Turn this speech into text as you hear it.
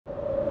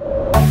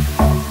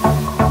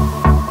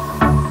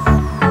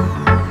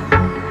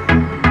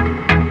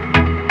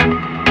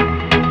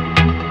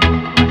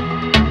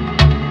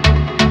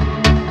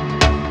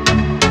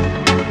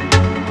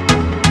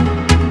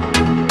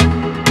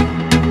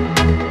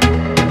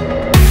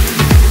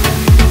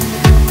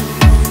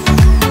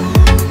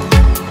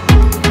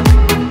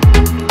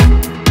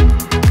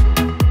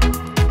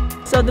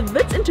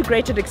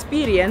Integrated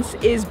Experience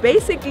is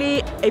basically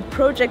a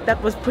project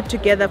that was put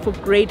together for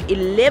grade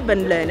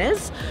 11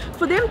 learners,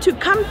 for them to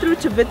come through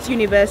to Wits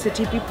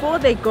University before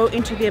they go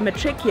into their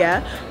matric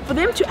year, for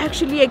them to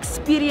actually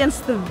experience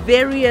the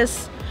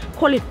various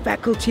call it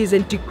faculties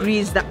and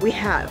degrees that we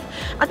have.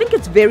 I think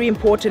it's very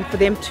important for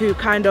them to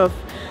kind of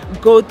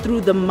go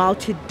through the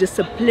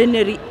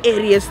multidisciplinary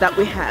areas that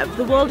we have.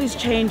 The world is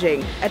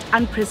changing at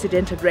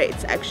unprecedented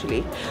rates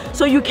actually.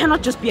 So you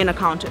cannot just be an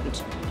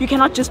accountant. You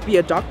cannot just be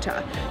a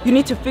doctor. You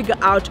need to figure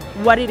out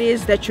what it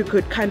is that you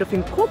could kind of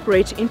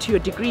incorporate into your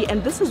degree,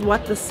 and this is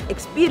what this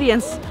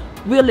experience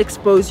will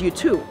expose you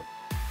to.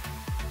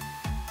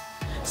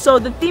 So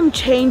the theme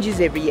changes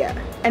every year,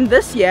 and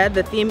this year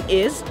the theme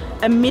is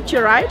a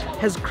meteorite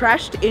has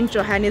crashed in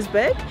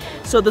Johannesburg.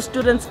 So the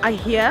students are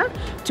here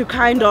to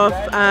kind of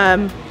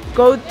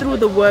go through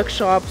the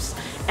workshops,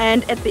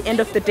 and at the end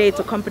of the day it's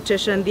a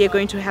competition. They're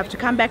going to have to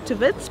come back to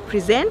Wits,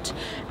 present,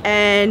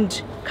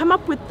 and come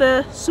up with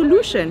the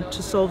solution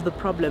to solve the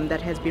problem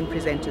that has been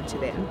presented to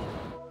them.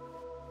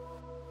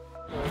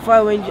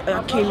 Before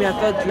I came here, I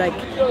felt like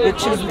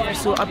lectures would be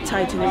so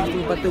uptight and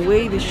everything, but the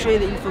way they share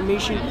the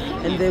information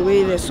and the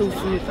way they're so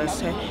free with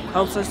us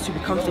helps us to be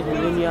comfortable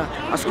when we are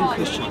asking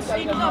questions.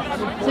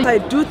 I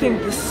do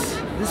think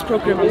this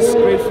program is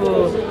great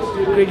for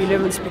grade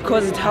 11s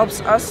because it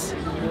helps us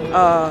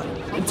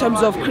in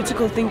terms of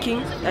critical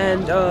thinking,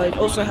 and it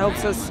also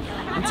helps us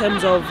in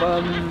terms of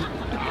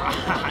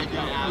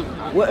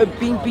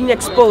being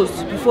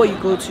exposed before you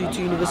go to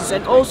university.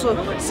 And also,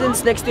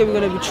 since next year we're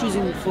going to be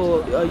choosing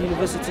for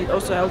university, it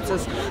also helps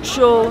us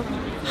show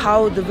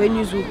how the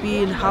venues will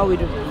be and how it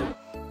will be.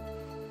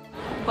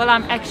 Well,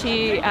 I'm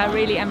actually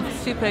I'm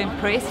super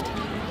impressed.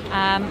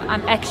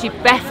 I'm actually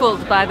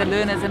baffled by the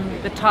learners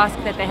and the task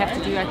that they have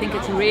to do. I think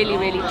it's really,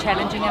 really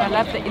challenging, and I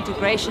love the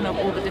integration of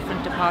all the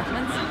different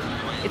departments.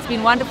 It's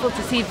been wonderful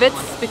to see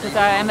Wits, because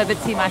I am a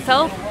Witsie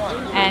myself,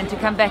 and to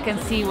come back and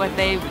see what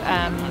they've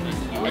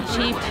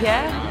achieved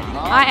here.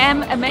 I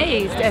am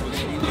amazed at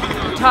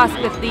the task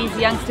that these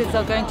youngsters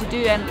are going to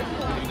do, and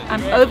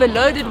I'm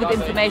overloaded with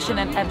information,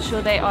 and I'm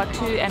sure they are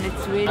too, and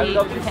it's really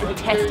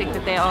fantastic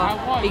that they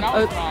are being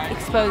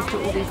exposed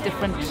to all these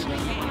different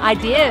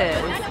ideas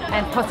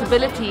and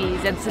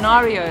possibilities and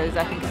scenarios.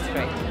 I think it's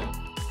great.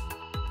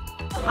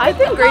 I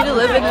think grade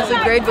 11 is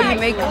a grade where you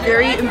make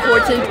very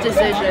important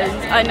decisions.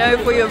 I know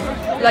for your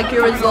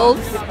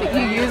results,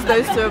 you use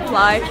those to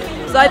apply.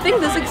 So I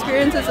think this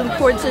experience is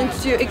important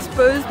to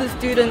expose the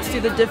students to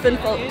the different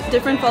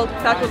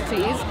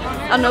faculties,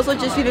 and also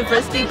just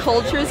university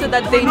culture, so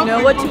that they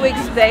know what to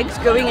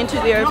expect going into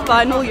their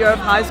final year of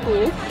high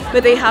school,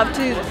 where they have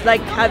to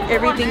have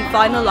everything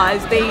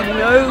finalized. They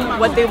know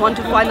what they want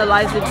to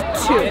finalize it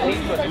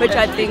to, which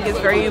I think is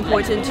very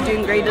important to do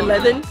in grade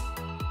 11.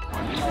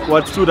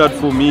 What stood out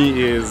for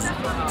me is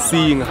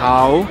seeing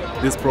how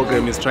this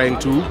program is trying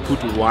to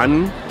put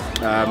one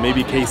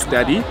maybe case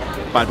study,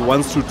 but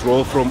wants to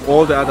draw from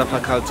all the other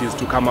faculties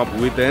to come up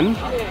with an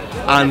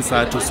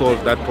answer to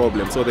solve that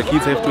problem. So the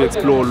kids have to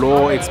explore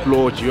law,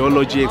 explore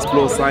geology,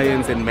 explore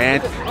science and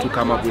math to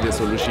come up with a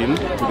solution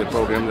to the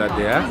problem that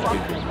they are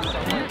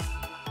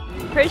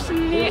taking.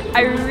 Personally,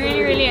 I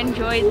really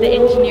enjoyed the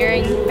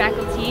engineering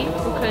faculty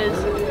because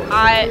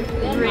I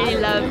really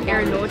love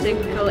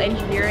aeronautical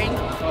engineering,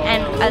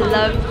 and I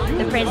love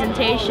the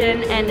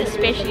presentation, and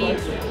especially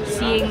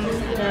seeing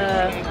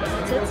the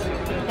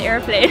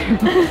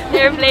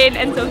airplane,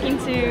 and talking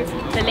to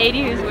the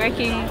lady who's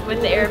working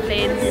with the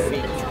airplanes.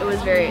 It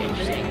was very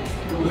interesting.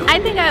 I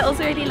think I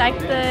also really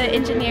liked the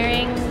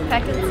engineering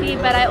faculty,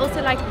 but I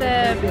also liked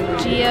the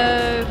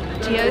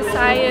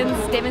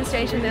geoscience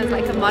demonstration. There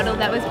was a model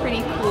that was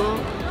pretty cool.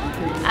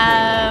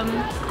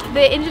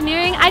 The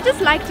engineering, I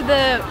just liked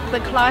the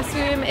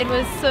classroom. It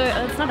was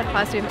it's not a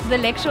classroom, the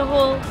lecture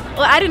hall.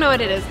 Well, I don't know what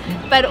it is,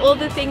 but all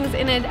the things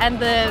in it, and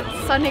the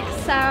sonic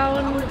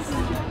sound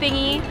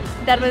thingy,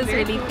 that was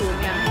really cool.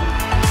 Yeah.